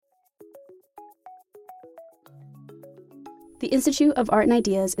The Institute of Art and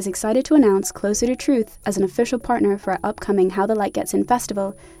Ideas is excited to announce Closer to Truth as an official partner for our upcoming How the Light Gets In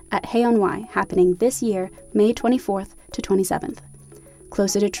festival at Hay on Wye, happening this year, May 24th to 27th.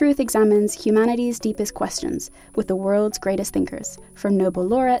 Closer to Truth examines humanity's deepest questions with the world's greatest thinkers, from Nobel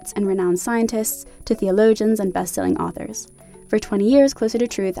laureates and renowned scientists to theologians and best-selling authors. For 20 years, Closer to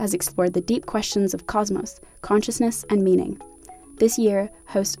Truth has explored the deep questions of cosmos, consciousness, and meaning. This year,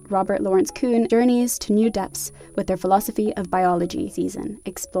 host Robert Lawrence Kuhn journeys to new depths with their Philosophy of Biology season,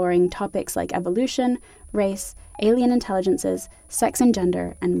 exploring topics like evolution, race, alien intelligences, sex and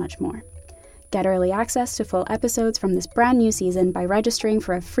gender, and much more. Get early access to full episodes from this brand new season by registering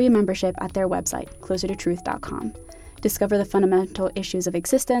for a free membership at their website, closertotruth.com. Discover the fundamental issues of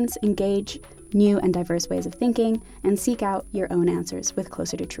existence, engage new and diverse ways of thinking, and seek out your own answers with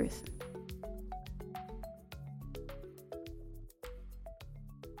Closer to Truth.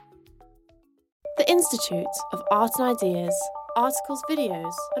 The Institute of Art and Ideas, articles,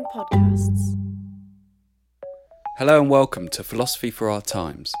 videos, and podcasts. Hello and welcome to Philosophy for Our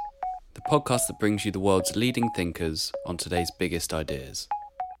Times, the podcast that brings you the world's leading thinkers on today's biggest ideas.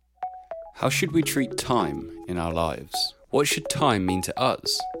 How should we treat time in our lives? What should time mean to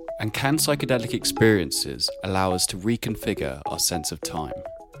us? And can psychedelic experiences allow us to reconfigure our sense of time?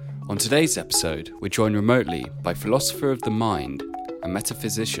 On today's episode, we're joined remotely by philosopher of the mind and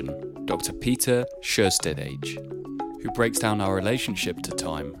metaphysician Dr. Peter Sjöstedt-H, who breaks down our relationship to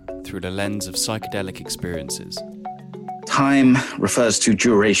time through the lens of psychedelic experiences. Time refers to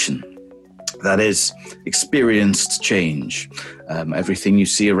duration, that is, experienced change. Everything you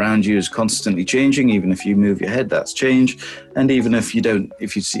see around you is constantly changing. Even if you move your head, that's change. And even if you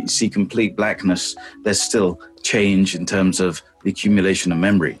see complete blackness, there's still change in terms of the accumulation of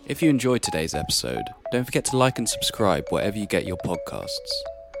memory. If you enjoyed today's episode, don't forget to like and subscribe wherever you get your podcasts.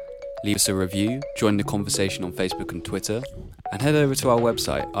 Leave us a review, join the conversation on Facebook and Twitter, and head over to our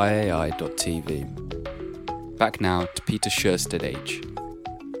website, iai.tv. Back now to Peter Sjöstedt-H.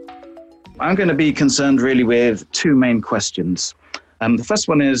 I'm going to be concerned really with two main questions. The first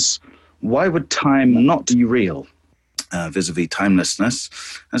one is, why would time not be real vis-a-vis timelessness?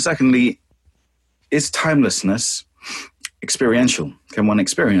 And secondly, is timelessness experiential? Can one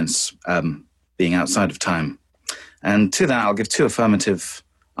experience being outside of time? And to that, I'll give two affirmative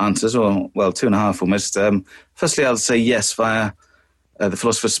answers, or, well, two and a half almost. Firstly, I'll say yes via the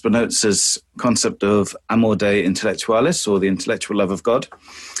philosopher Spinoza's concept of amor Dei intellectualis, or the intellectual love of God.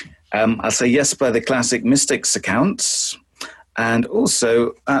 I'll say yes by the classic mystics' accounts. And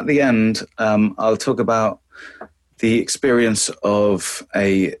also, at the end, I'll talk about the experience of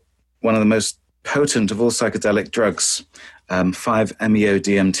one of the most potent of all psychedelic drugs,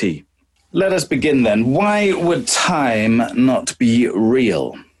 5-MeO-DMT. Let us begin then. Why would time not be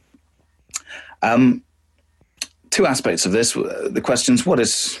real? Two aspects of this. The questions, what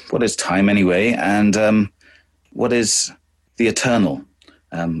is time anyway? And what is the eternal,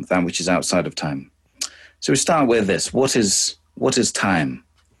 that which is outside of time? So we start with this. What is time?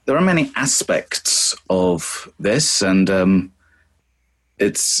 There are many aspects of this, and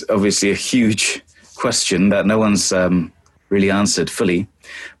it's obviously a huge question that no one's really answered fully.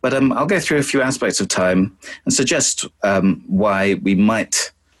 But I'll go through a few aspects of time and suggest why we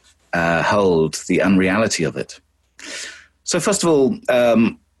might hold the unreality of it. So first of all,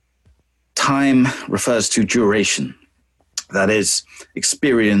 time refers to duration. That is,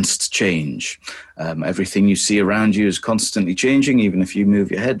 experienced change. Everything you see around you is constantly changing. Even if you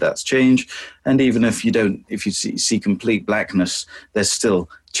move your head, that's change. And even if you see complete blackness, there's still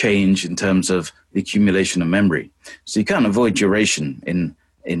change in terms of the accumulation of memory. So you can't avoid duration in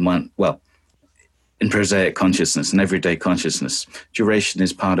prosaic consciousness and everyday consciousness. Duration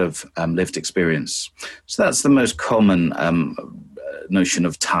is part of lived experience. So that's the most common notion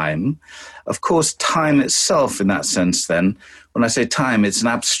of time. Of course, time itself, in that sense, then, when I say time, it's an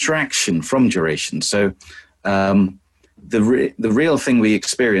abstraction from duration. So the real thing we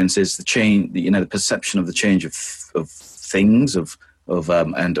experience is the change, the perception of the change of things,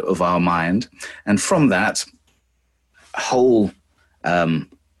 and of our mind, and from that whole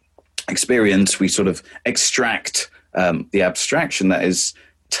experience, we sort of extract the abstraction that is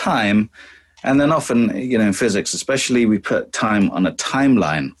time. And then often, in physics especially, we put time on a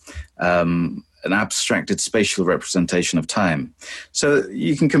timeline, an abstracted spatial representation of time. So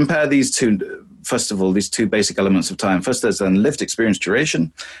you can compare these two, first of all, these two basic elements of time. First, there's then lived experience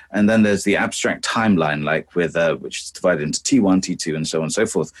duration, and then there's the abstract timeline, like which is divided into T1, T2, and so on and so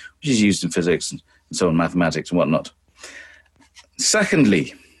forth, which is used in physics and so on, mathematics and whatnot.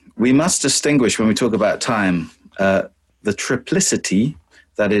 Secondly, we must distinguish, when we talk about time, the triplicity,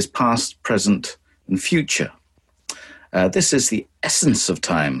 that is past, present, and future. This is the essence of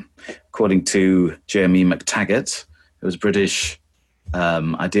time, according to Jeremy McTaggart, who was a British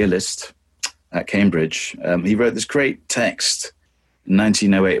idealist at Cambridge. He wrote this great text in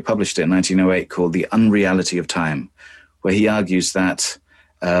 1908, published it in 1908, called The Unreality of Time, where he argues that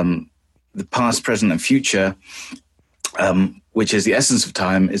the past, present, and future, which is the essence of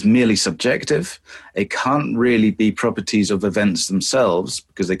time, is merely subjective. It can't really be properties of events themselves,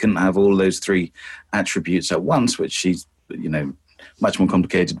 because they couldn't have all those three attributes at once, which he's, much more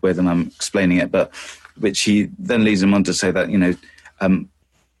complicated way than I'm explaining it, but which he then leads him on to say that,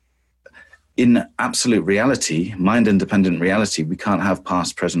 in absolute reality, mind-independent reality, we can't have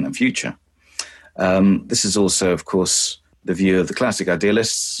past, present, and future. This is also, of course, the view of the classic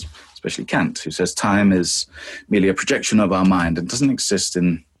idealists, especially Kant, who says time is merely a projection of our mind and doesn't exist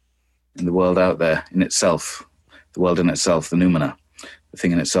in the world out there in itself, the world in itself, the noumena, the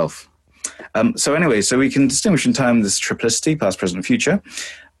thing in itself. So we can distinguish in time this triplicity, past, present, and future.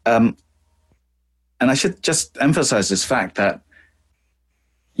 And I should just emphasize this fact that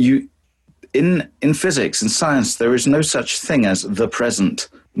in physics and science, there is no such thing as the present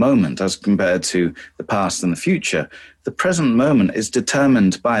moment as compared to the past and the future. The present moment is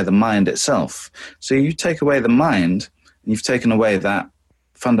determined by the mind itself. So you take away the mind, and you've taken away that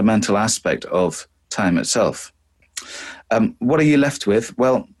fundamental aspect of time itself. What are you left with?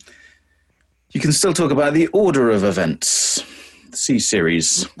 Well, you can still talk about the order of events, the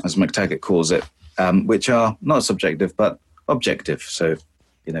C-series, as McTaggart calls it, which are not subjective, but objective. So,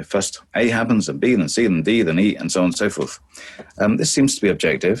 first A happens, and B, then C, then D, then E, and so on and so forth. This seems to be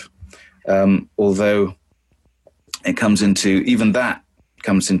objective, although it comes into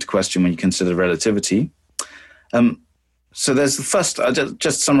question when you consider relativity. So there's the first, I'll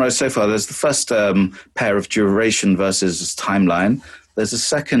just summarize so far, there's the first pair of duration versus timeline. There's a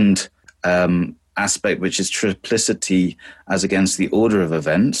second aspect, which is triplicity as against the order of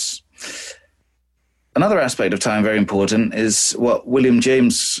events. Another aspect of time, very important, is what William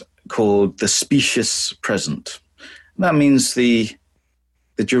James called the specious present. That means the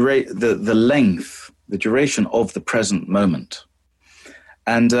length, the duration of the present moment.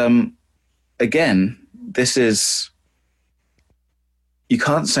 And again, you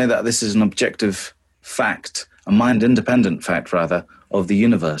can't say that this is an objective fact, a mind-independent fact, rather, of the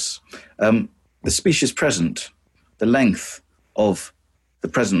universe. The specious present, the length of the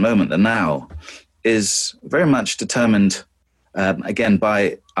present moment, the now, is very much determined, again,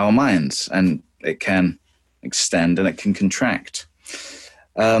 by our minds, and it can extend and it can contract.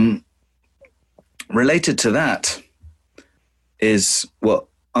 Related to that is what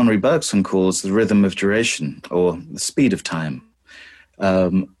Henri Bergson calls the rhythm of duration, or the speed of time.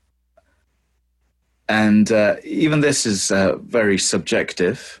 And even this is very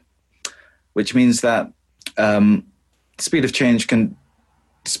subjective, which means that speed of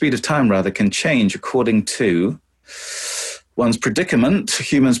time can change according to one's predicament,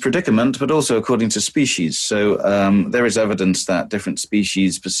 human's predicament, but also according to species. So there is evidence that different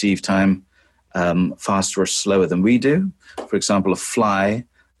species perceive time faster or slower than we do. For example, a fly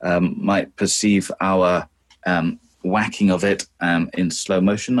might perceive our whacking of it in slow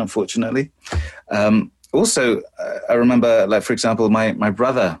motion, unfortunately. Also, I remember, for example, my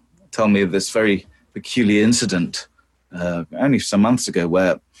brother told me of this very peculiar incident only some months ago,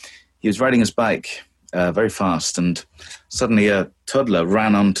 where he was riding his bike very fast, and suddenly a toddler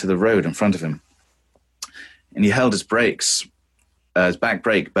ran onto the road in front of him, and he held his brakes, his back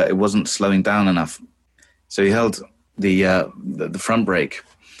brake, but it wasn't slowing down enough. So he held the front brake,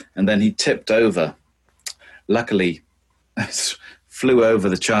 and then he tipped over. Luckily, flew over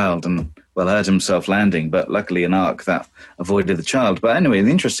the child and, hurt himself landing, but luckily an arc that avoided the child. But anyway,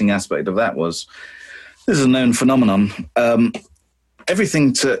 the interesting aspect of that was, this is a known phenomenon.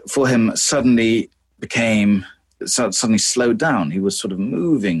 Everything for him suddenly slowed down. He was sort of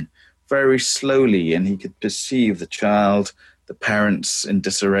moving very slowly, and he could perceive the child, the parents in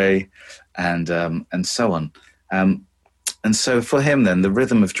disarray, and so on. And so for him then, the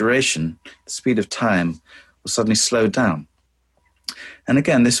rhythm of duration, the speed of time, was suddenly slowed down. And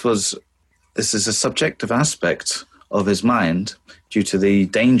again, this is a subjective aspect of his mind due to the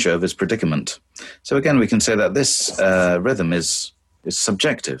danger of his predicament. So again, we can say that this rhythm is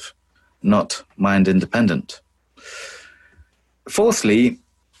subjective, not mind-independent. Fourthly,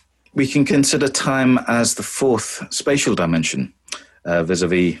 we can consider time as the fourth spatial dimension,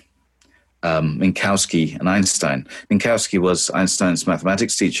 vis-a-vis Minkowski and Einstein. Minkowski was Einstein's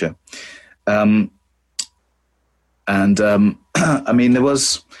mathematics teacher. There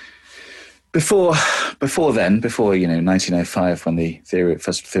was before 1905, when the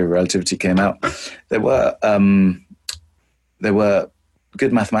first theory of relativity came out, there were there were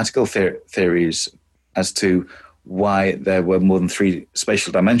good mathematical theories as to why there were more than three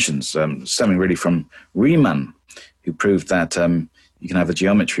spatial dimensions, stemming really from Riemann, who proved that you can have a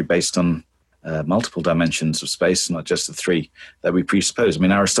geometry based on multiple dimensions of space, not just the three that we presuppose. I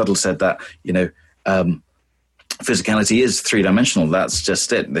mean, Aristotle said that, physicality is three-dimensional. That's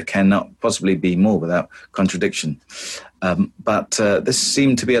just it. There cannot possibly be more without contradiction. But this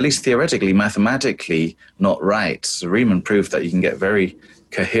seemed to be, at least theoretically, mathematically, not right. So Riemann proved that you can get very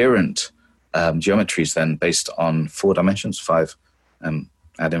coherent geometries then based on 4 dimensions, 5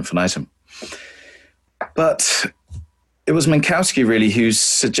 ad infinitum. But it was Minkowski really who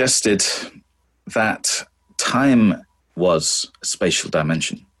suggested that time was a spatial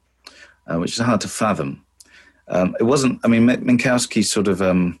dimension, which is hard to fathom. It wasn't, I mean, Minkowski sort of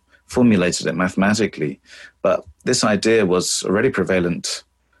formulated it mathematically, but this idea was already prevalent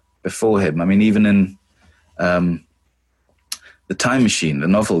before him. I mean, even in The Time Machine, the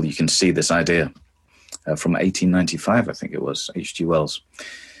novel, you can see this idea from 1895, I think it was, H.G. Wells.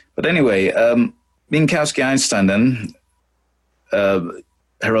 But anyway, Minkowski Einstein then,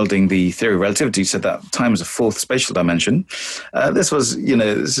 heralding the theory of relativity, said that time is a 4th spatial dimension. This was,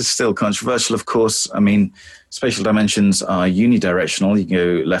 this is still controversial, of course. I mean, spatial dimensions are unidirectional. You can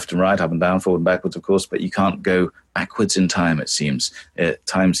go left and right, up and down, forward and backwards, of course, but you can't go backwards in time, it seems.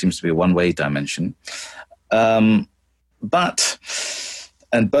 Time seems to be a one-way dimension. And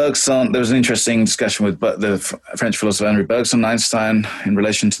Bergson, there was an interesting discussion with the French philosopher Henri Bergson and Einstein in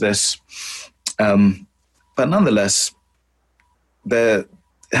relation to this. But nonetheless, there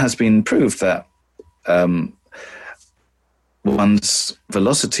has been proved that one's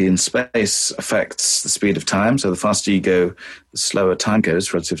velocity in space affects the speed of time. So the faster you go, the slower time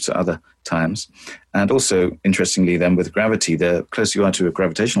goes relative to other times. And also, interestingly, then with gravity, the closer you are to a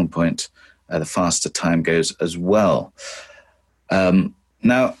gravitational point, the faster time goes as well.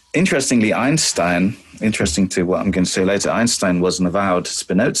 Now, interestingly, Einstein, interesting to what I'm going to say later, Einstein was an avowed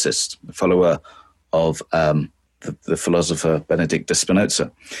Spinozist, a follower of the philosopher Benedict de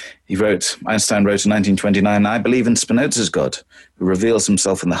Spinoza. Einstein wrote in 1929, "I believe in Spinoza's God, who reveals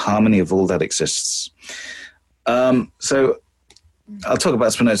himself in the harmony of all that exists." So I'll talk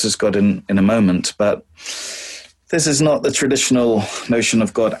about Spinoza's God in a moment, but this is not the traditional notion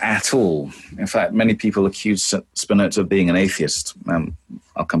of God at all. In fact, many people accuse Spinoza of being an atheist.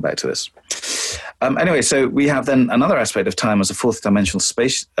 I'll come back to this. Anyway, so we have then another aspect of time as a 4th dimensional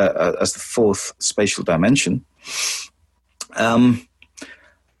space, as the 4th spatial dimension.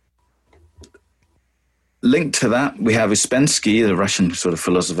 Linked to that, we have Ouspensky, the Russian sort of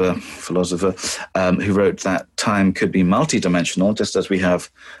philosopher, who wrote that time could be multidimensional, just as we have,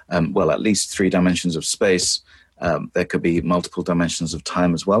 at least 3 dimensions of space. There could be multiple dimensions of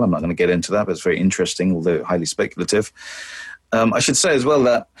time as well. I'm not going to get into that, but it's very interesting, although highly speculative. I should say as well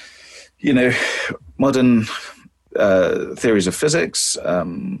that, modern theories of physics,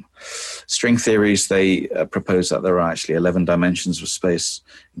 string theories, they propose that there are actually 11 dimensions of space,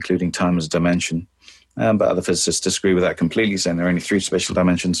 including time as a dimension. But other physicists disagree with that completely, saying there are only 3 spatial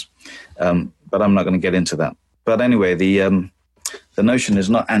dimensions. But I'm not going to get into that. But anyway, the notion is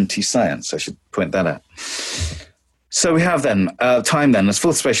not anti-science. I should point that out. So we have then time then as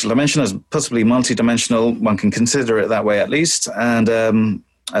 4th spatial dimension, as possibly multidimensional. One can consider it that way at least. And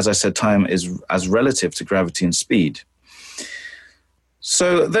as I said, time is as relative to gravity and speed.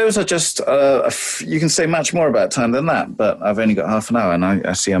 So those are just, you can say much more about time than that, but I've only got half an hour and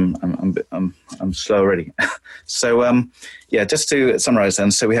I see I'm slow already. So just to summarize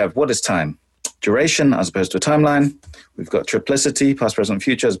then, so we have what is time? Duration as opposed to a timeline. We've got triplicity, past, present,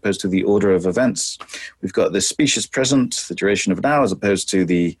 future, as opposed to the order of events. We've got the specious present, the duration of an hour, as opposed to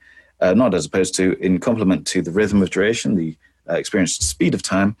in complement to the rhythm of duration, the experienced speed of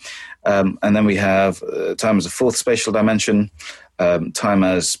time. And then we have time as a 4th spatial dimension, time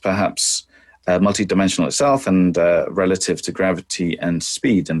as perhaps multidimensional itself, and relative to gravity and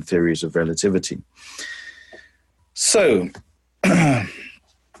speed and theories of relativity. So,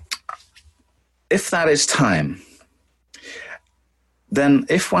 if that is time, then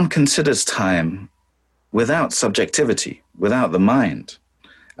if one considers time without subjectivity, without the mind,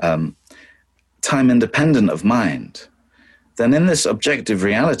 time independent of mind, then in this objective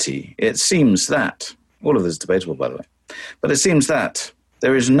reality, it seems that, all of this is debatable, by the way, but it seems that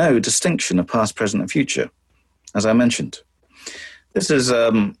there is no distinction of past, present, and future, as I mentioned. This is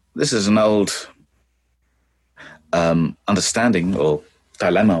an old understanding or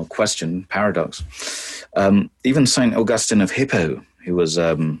dilemma or question, paradox. Even St. Augustine of Hippo, who was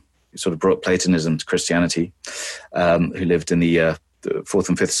who sort of brought Platonism to Christianity, who lived in the the 4th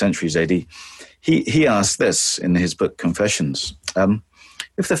and 5th centuries AD, he asked this in his book Confessions.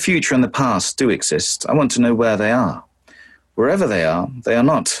 If the future and the past do exist, I want to know where they are. Wherever they are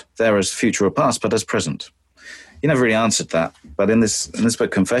not there as future or past, but as present. He never really answered that, but in this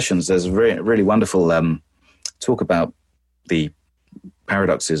book Confessions, there's a really wonderful talk about the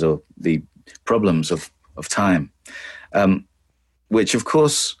paradoxes or the problems of time, which of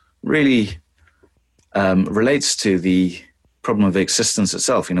course really relates to the problem of existence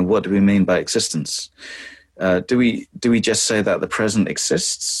itself. What do we mean by existence? Do we just say that the present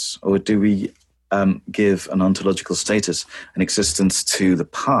exists, or do we give an ontological status and existence to the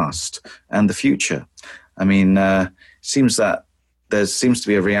past and the future? Seems that there seems to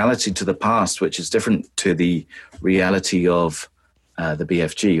be a reality to the past which is different to the reality of the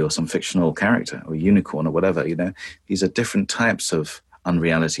BFG or some fictional character or unicorn or whatever. These are different types of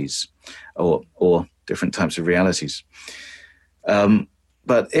unrealities or different types of realities.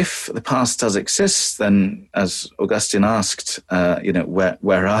 But if the past does exist, then, as Augustine asked,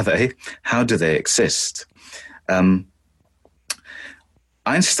 where are they? How do they exist? Einstein,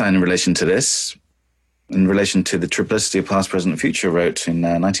 in relation to this, in relation to the triplicity of past, present, and future, wrote in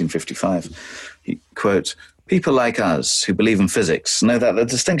 1955, he, quote, "People like us who believe in physics know that the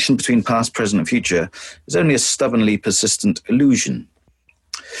distinction between past, present, and future is only a stubbornly persistent illusion."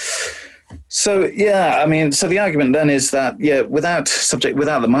 So, so the argument then is that, without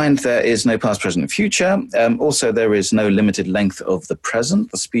the mind, there is no past, present, and future. Also, there is no limited length of the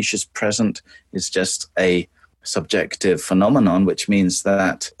present. The specious present is just a subjective phenomenon, which means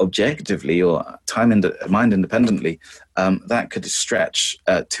that objectively or mind independently, that could stretch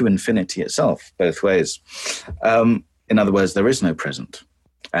to infinity itself, both ways. In other words, there is no present.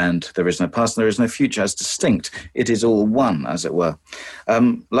 And there is no past, and there is no future as distinct. It is all one, as it were.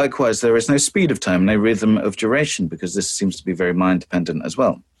 Likewise, there is no speed of time, no rhythm of duration, because this seems to be very mind-dependent as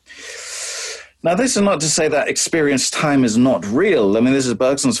well. Now, this is not to say that experienced time is not real. This is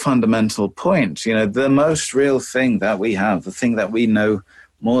Bergson's fundamental point. The most real thing that we have, the thing that we know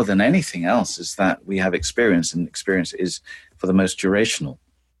more than anything else, is that we have experience, and experience is, for the most, durational.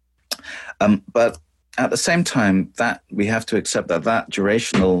 But at the same time, that we have to accept that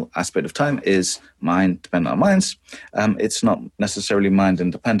durational aspect of time is mind-dependent on minds. It's not necessarily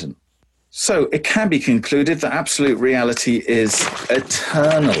mind-independent. So it can be concluded that absolute reality is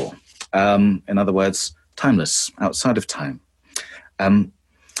eternal. In other words, timeless, outside of time.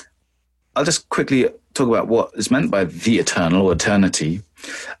 I'll just quickly talk about what is meant by the eternal or eternity.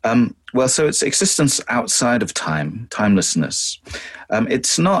 So it's existence outside of time, timelessness.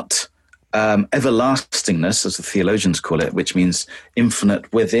 It's not everlastingness, as the theologians call it, which means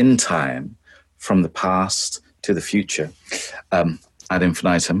infinite within time, from the past to the future, ad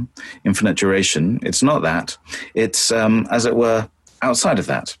infinitum, infinite duration. It's not that. It's, as it were, outside of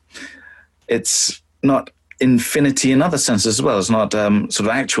that. It's not infinity in other senses as well. It's not sort of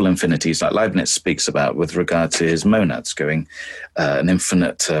actual infinities like Leibniz speaks about with regard to his monads, going an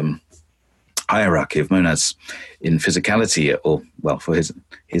infinite hierarchy of monads in physicality, or, well, for his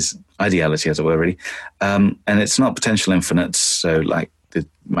ideality, as it were, really. And it's not potential infinites, so like the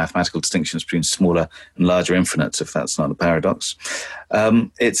mathematical distinctions between smaller and larger infinites, if that's not a paradox.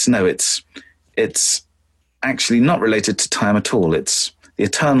 It's actually not related to time at all. It's the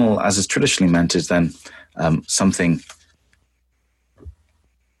eternal, as is traditionally meant, is then something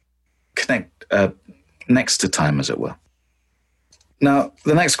next to time, as it were. Now,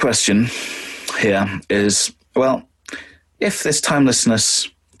 the next question here is, well, if this timelessness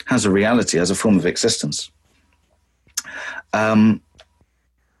has a reality, as a form of existence,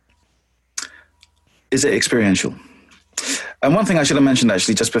 is it experiential? And one thing I should have mentioned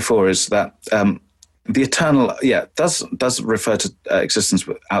actually just before is that the eternal, does refer to existence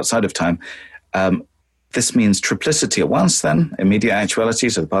outside of time. This means triplicity at once, then, immediate actuality,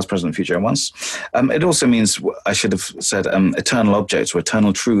 so the past, present, and future at once. It also means, I should have said, eternal objects or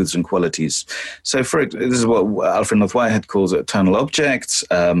eternal truths and qualities. So this is what Alfred North Whitehead calls eternal objects,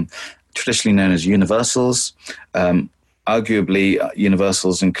 traditionally known as universals. Arguably,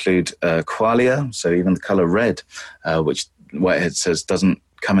 universals include qualia, so even the color red, which Whitehead says doesn't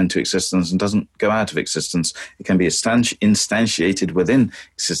come into existence and doesn't go out of existence. It can be instantiated within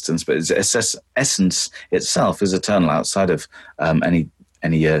existence, but its essence itself is eternal outside of any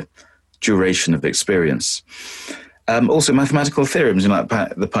duration of experience. Also, mathematical theorems, like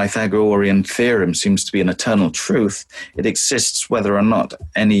the Pythagorean theorem, seems to be an eternal truth. It exists whether or not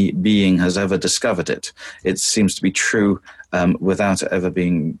any being has ever discovered it. It seems to be true without it ever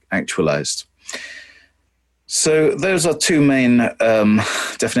being actualized. So those are two main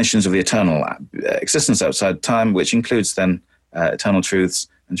definitions of the eternal: existence outside time, which includes then eternal truths,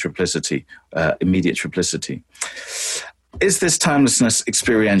 and triplicity, immediate triplicity. Is this timelessness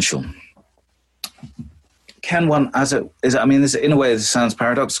experiential? Can one, in a way, this sounds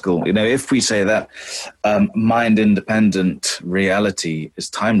paradoxical. If we say that mind-independent reality is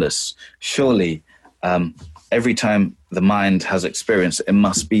timeless, surely every time the mind has experience, it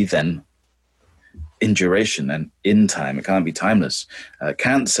must be then in duration and in time. It can't be timeless.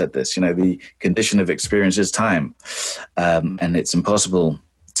 Kant said this, the condition of experience is time, and it's impossible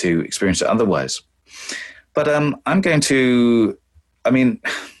to experience it otherwise. But there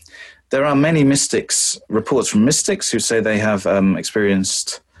are many reports from mystics who say they have had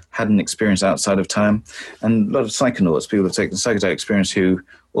an experience outside of time, and a lot of psychonauts, people who have taken psychedelic experience, who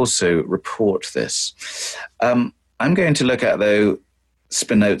also report this. I'm going to look at, though,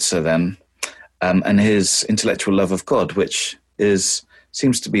 Spinoza then, and his intellectual love of God, which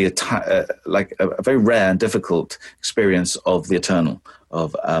seems to be a very rare and difficult experience of the eternal,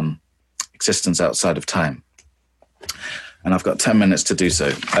 of existence outside of time. And I've got 10 minutes to do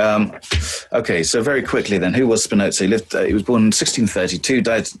so. Okay, so very quickly then, who was Spinoza? He was born in 1632,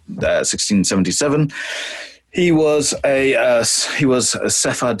 died 1677. He was a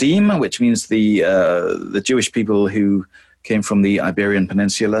Sephardim, which means the Jewish people who came from the Iberian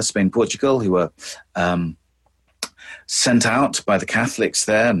Peninsula, Spain, Portugal, who were sent out by the Catholics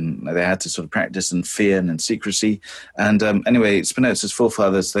there, and they had to sort of practice in fear and in secrecy. And anyway, Spinoza's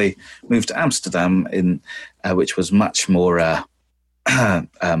forefathers, they moved to Amsterdam, which was much more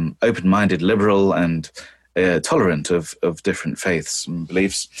open-minded, liberal, and tolerant of different faiths and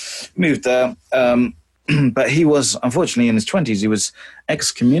beliefs. Moved there, but he was, unfortunately, in his 20s, he was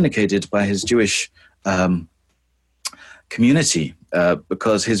excommunicated by his Jewish community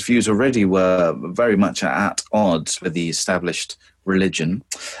because his views already were very much at odds with the established religion.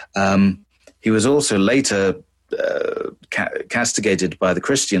 He was also later castigated by the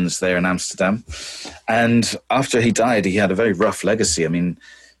Christians there in Amsterdam. And after he died, he had a very rough legacy. I mean,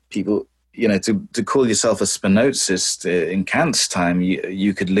 people, to call yourself a Spinozist in Kant's time,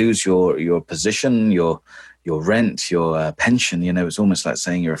 you could lose your position, your rent, your pension. It's almost like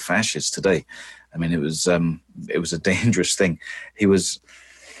saying you're a fascist today. I mean, it was a dangerous thing. He was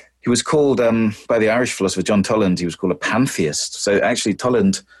called by the Irish philosopher John Toland. He was called a pantheist. So actually,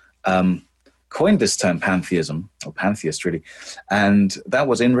 Toland coined this term pantheism, or pantheist really, and that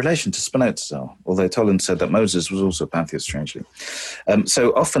was in relation to Spinoza. Although Toland said that Moses was also a pantheist, strangely.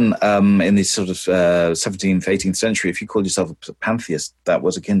 So often in the sort of 17th, 18th century, if you called yourself a pantheist, that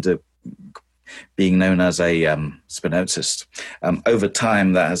was akin to being known as a Spinozist. Over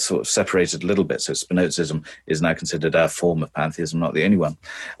time, that has sort of separated a little bit. So Spinozism is now considered a form of pantheism, not the only one,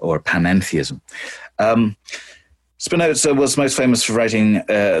 or panentheism. Spinoza was most famous for writing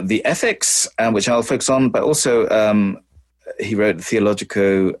the Ethics, which I'll focus on, but also he wrote the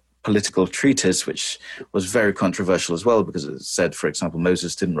Theologico-Political Treatise, which was very controversial as well, because it said, for example,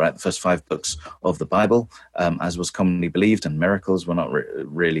 Moses didn't write the first 5 books of the Bible, as was commonly believed, and miracles were not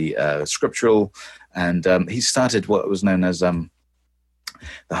really scriptural. And he started what was known as the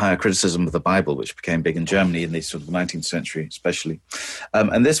higher criticism of the Bible, which became big in Germany in the sort of 19th century, especially.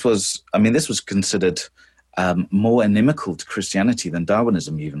 And this was considered more inimical to Christianity than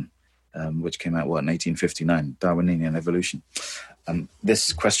Darwinism even, which came out, in 1859, Darwinian evolution.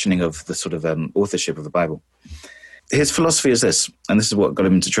 This questioning of the sort of authorship of the Bible. His philosophy is this, and this is what got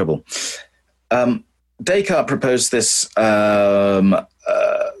him into trouble. Descartes proposed this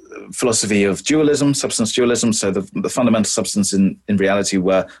philosophy of dualism, substance dualism. So the fundamental substance in reality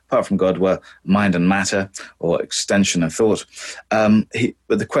were, apart from God, were mind and matter, or extension of thought.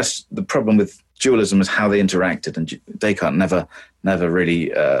 But the problem with dualism is how they interacted, and Descartes never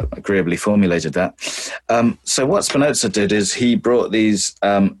really agreeably formulated that. So what Spinoza did is he brought these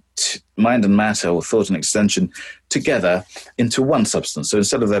mind and matter, or thought and extension, together into one substance. So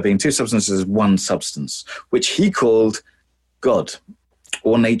instead of there being 2 substances, one substance, which he called God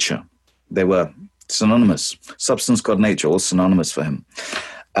or nature. They were synonymous. Substance, God, nature, all synonymous for him.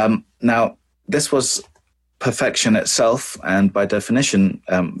 Now, this was perfection itself, and by definition,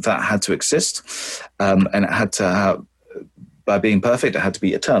 that had to exist, and it had to have, by being perfect, it had to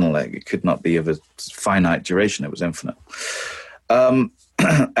be eternal. It could not be of a finite duration. It was infinite.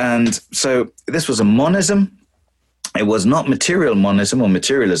 And so this was a monism. It was not material monism or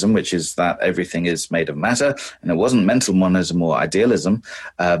materialism, which is that everything is made of matter, and it wasn't mental monism or idealism,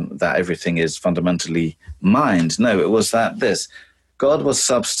 that everything is fundamentally mind. No, it was that God was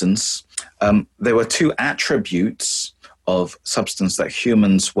substance. There were 2 attributes of substance that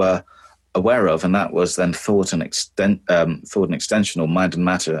humans were aware of, and that was then thought and extension, or mind and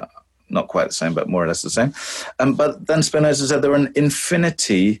matter, not quite the same, but more or less the same. But then Spinoza said there were an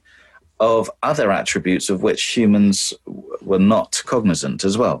infinity of other attributes of which humans were not cognizant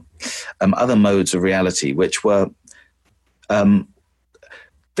as well. Other modes of reality, which were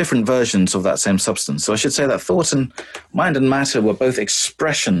different versions of that same substance. So I should say that thought and mind and matter were both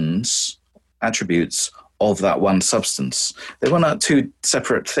expressions, attributes of that one substance. They were not two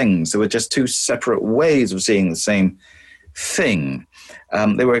separate things. They were just two separate ways of seeing the same thing.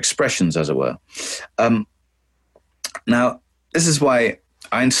 They were expressions, as it were. Now, this is why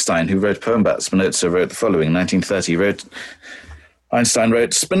Einstein, who wrote a poem about Spinoza, wrote the following. In 1930, Einstein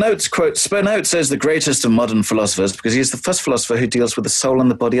wrote, Spinoza, quote, Spinoza is the greatest of modern philosophers because he is the first philosopher who deals with the soul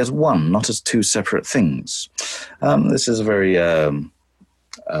and the body as one, not as two separate things. This is a very,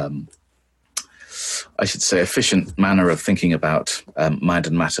 I should say, efficient manner of thinking about mind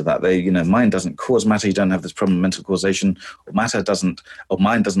and matter, that mind doesn't cause matter. You don't have this problem of mental causation, or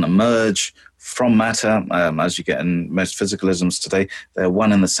mind doesn't emerge from matter, as you get in most physicalisms today. They're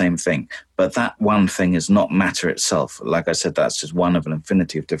one and the same thing. But that one thing is not matter itself. Like I said, that's just one of an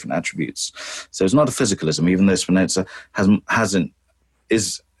infinity of different attributes. So it's not a physicalism, even though Spinoza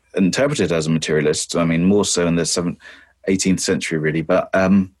is interpreted as a materialist. I mean, more so in the 18th century, really, but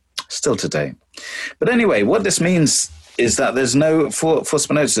still today. But anyway, what this means is that for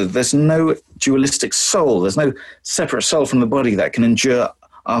Spinoza, there's no dualistic soul. There's no separate soul from the body that can endure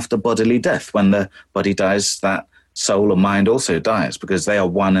after bodily death. When the body dies, that soul or mind also dies because they are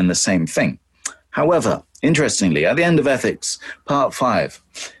one and the same thing. However, interestingly, at the end of Ethics, part 5,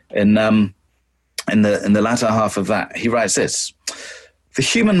 in the latter half of that, he writes this: the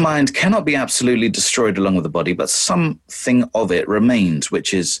human mind cannot be absolutely destroyed along with the body, but something of it remains,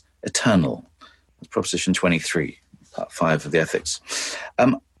 which is eternal. That's Proposition 23, part 5 of the Ethics.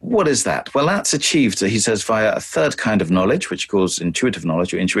 What is that? Well, that's achieved, he says, via a third kind of knowledge, which he calls intuitive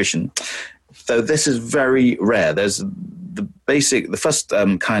knowledge or intuition, though this is very rare. There's the first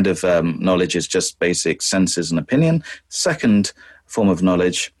kind of knowledge is just basic senses and opinion. Second form of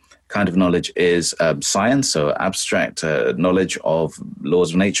kind of knowledge is science, so abstract knowledge of laws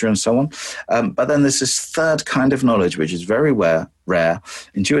of nature and so on. But then there's this third kind of knowledge, which is very rare,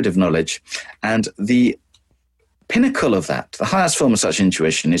 intuitive knowledge. And the pinnacle of that, the highest form of such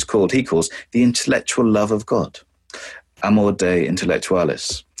intuition, he calls the intellectual love of God, amor Dei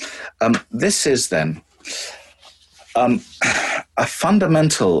intellectualis. This is then a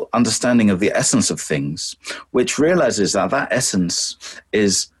fundamental understanding of the essence of things, which realizes that essence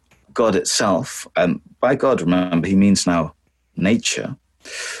is God itself. By God, remember, he means now nature.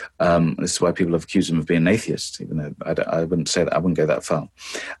 This is why people have accused him of being an atheist, even though I wouldn't say that. I wouldn't go that far.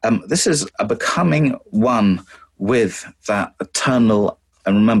 This is a becoming one with that eternal,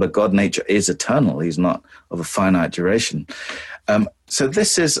 and remember, God nature is eternal. He's not of a finite duration. So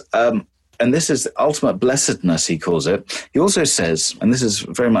this is, and this is the ultimate blessedness, he calls it. He also says, and this is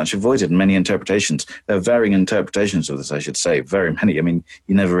very much avoided in many interpretations, there are varying interpretations of this, I should say, very many. I mean,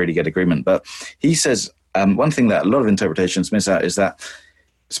 you never really get agreement. But he says, one thing that a lot of interpretations miss out is that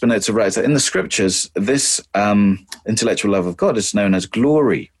Spinoza writes that in the scriptures, this intellectual love of God is known as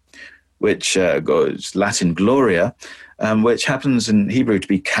glory, which is Latin gloria, which happens in Hebrew to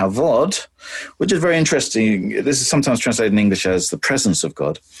be kavod, which is very interesting. This is sometimes translated in English as the presence of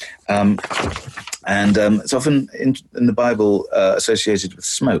God. And it's often in the Bible associated with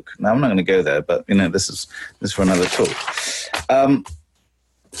smoke. Now, I'm not going to go there, but, this is for another talk.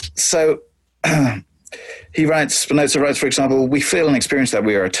 So Spinoza writes, for example, we feel and experience that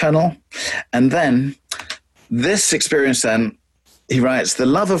we are eternal. And then this experience then, he writes, the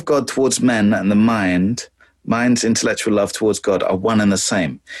love of God towards men and the mind's intellectual love towards God are one and the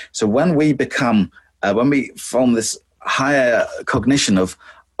same. So when we form this higher cognition of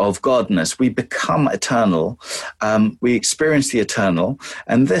Godness, we become eternal. We experience the eternal,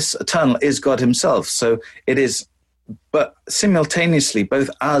 and this eternal is God himself. So it is, but simultaneously, both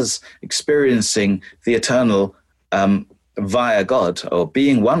us experiencing the eternal via God, or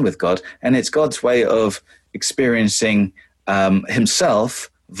being one with God, and it's God's way of experiencing himself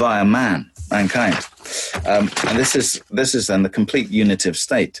via mankind. And this is then the complete unitive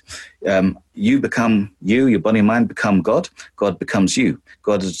state. You become you, your body and mind become God, God becomes you.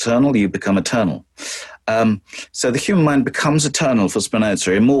 God is eternal, you become eternal. So the human mind becomes eternal for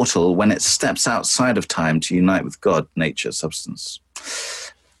Spinoza, immortal, when it steps outside of time to unite with God, nature, substance.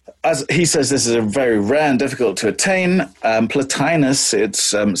 As he says, this is a very rare and difficult to attain. Plotinus,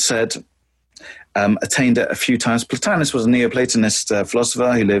 it's said, attained it a few times. Plotinus was a Neoplatonist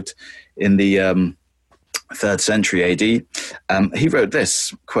philosopher who lived in the 3rd century AD, he wrote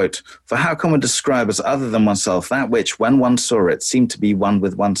this, quote, "For how can one describe as other than oneself that which, when one saw it, seemed to be one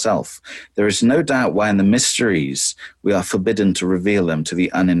with oneself? There is no doubt why in the mysteries we are forbidden to reveal them to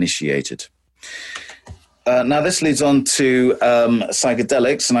the uninitiated." Now, this leads on to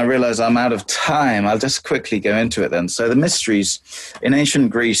psychedelics, and I realize I'm out of time. I'll just quickly go into it then. So the mysteries, in ancient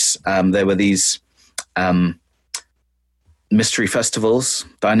Greece, there were these mystery festivals,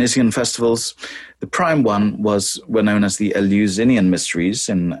 Dionysian festivals. The prime one were known as the Eleusinian Mysteries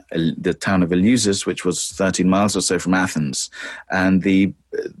in the town of Eleusis, which was 13 miles or so from Athens. And the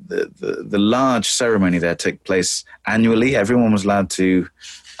large ceremony there took place annually. Everyone was allowed to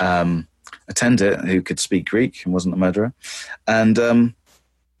attend it who could speak Greek and wasn't a murderer. And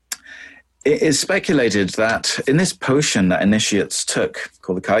it is speculated that in this potion that initiates took,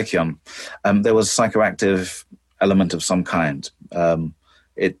 called the kykeon, there was a psychoactive element of some kind.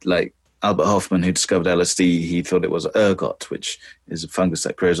 Like Albert Hoffman, who discovered LSD, he thought it was ergot, which is a fungus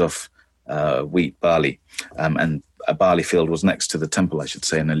that grows off wheat, barley, and a barley field was next to the temple, I should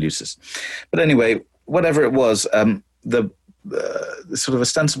say, in Eleusis. But anyway, whatever it was, the sort of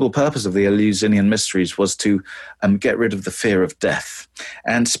ostensible purpose of the Eleusinian Mysteries was to get rid of the fear of death.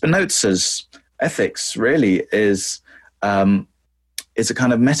 And Spinoza's ethics really is a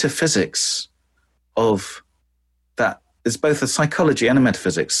kind of metaphysics of that. It's both a psychology and a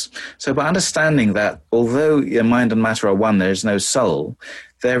metaphysics. So by understanding that although your mind and matter are one, there is no soul,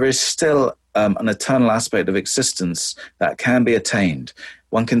 there is still an eternal aspect of existence that can be attained.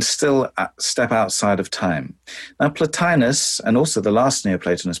 One can still step outside of time. Now, Plotinus, and also the last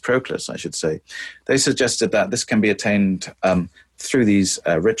Neoplatonist, Proclus, I should say, they suggested that this can be attained through these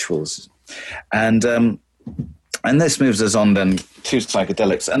rituals. And this moves us on then to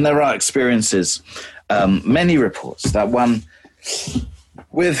psychedelics. And there are experiences, many reports, that one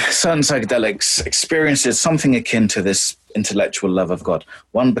with certain psychedelics experiences something akin to this intellectual love of God.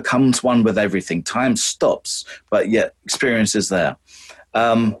 One becomes one with everything. Time stops, but yet experience is there.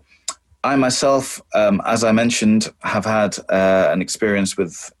 I myself, as I mentioned, have had an experience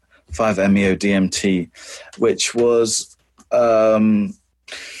with 5-MeO-DMT, which was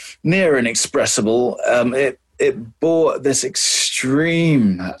near inexpressible. It bore this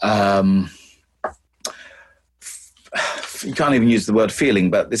extreme, you can't even use the word feeling,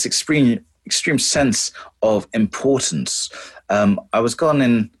 but this extreme sense of importance. I was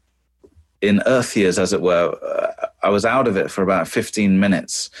gone in Earth years, as it were. I was out of it for about 15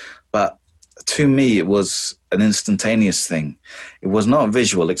 minutes, but to me, it was an instantaneous thing. It was not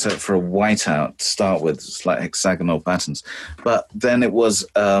visual, except for a whiteout to start with, slight hexagonal patterns. But then it was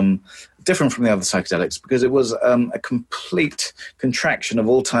different from the other psychedelics because it was a complete contraction of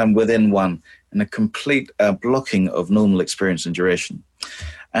all time within one and a complete blocking of normal experience and duration.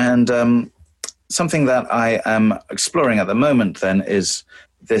 And something that I am exploring at the moment then is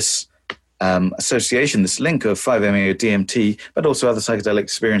this association, this link of 5-MeO-DMT, but also other psychedelic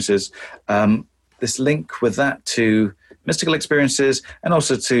experiences, this link with that to mystical experiences and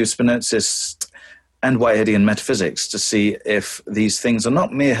also to Spinozist and Whiteheadian metaphysics to see if these things are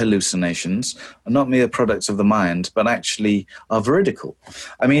not mere hallucinations, are not mere products of the mind, but actually are veridical.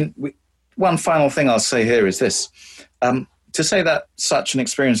 I mean, one final thing I'll say here is this. To say that such an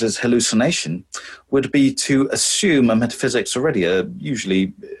experience is hallucination would be to assume a metaphysics already,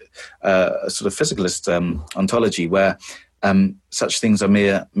 usually a sort of physicalist ontology where such things are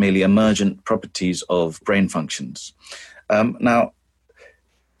merely emergent properties of brain functions. Now,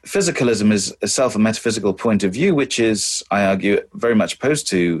 physicalism is itself a metaphysical point of view, which is, I argue, very much opposed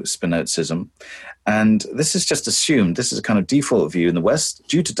to Spinozism. And this is just assumed. This is a kind of default view in the West,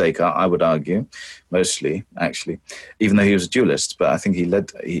 due to Descartes, I would argue, mostly, actually, even though he was a dualist. But I think he led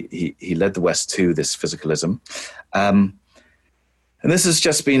the West to this physicalism. And this has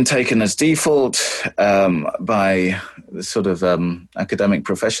just been taken as default by the sort of academic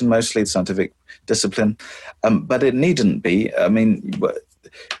profession, mostly the scientific discipline. But it needn't be. I mean,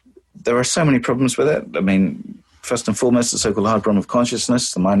 there are so many problems with it. I mean, first and foremost, the so-called hard problem of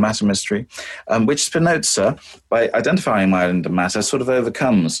consciousness, the mind-matter mystery, which Spinoza, by identifying mind and matter, sort of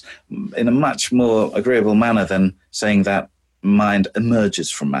overcomes in a much more agreeable manner than saying that mind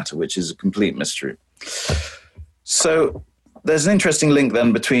emerges from matter, which is a complete mystery. So there's an interesting link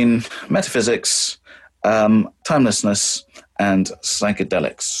then between metaphysics, timelessness, and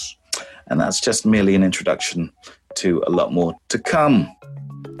psychedelics. And that's just merely an introduction to a lot more to come.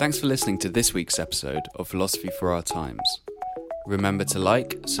 Thanks for listening to this week's episode of Philosophy for Our Times. Remember to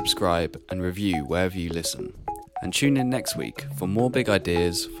like, subscribe, and review wherever you listen. And tune in next week for more big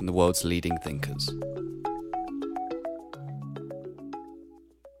ideas from the world's leading thinkers.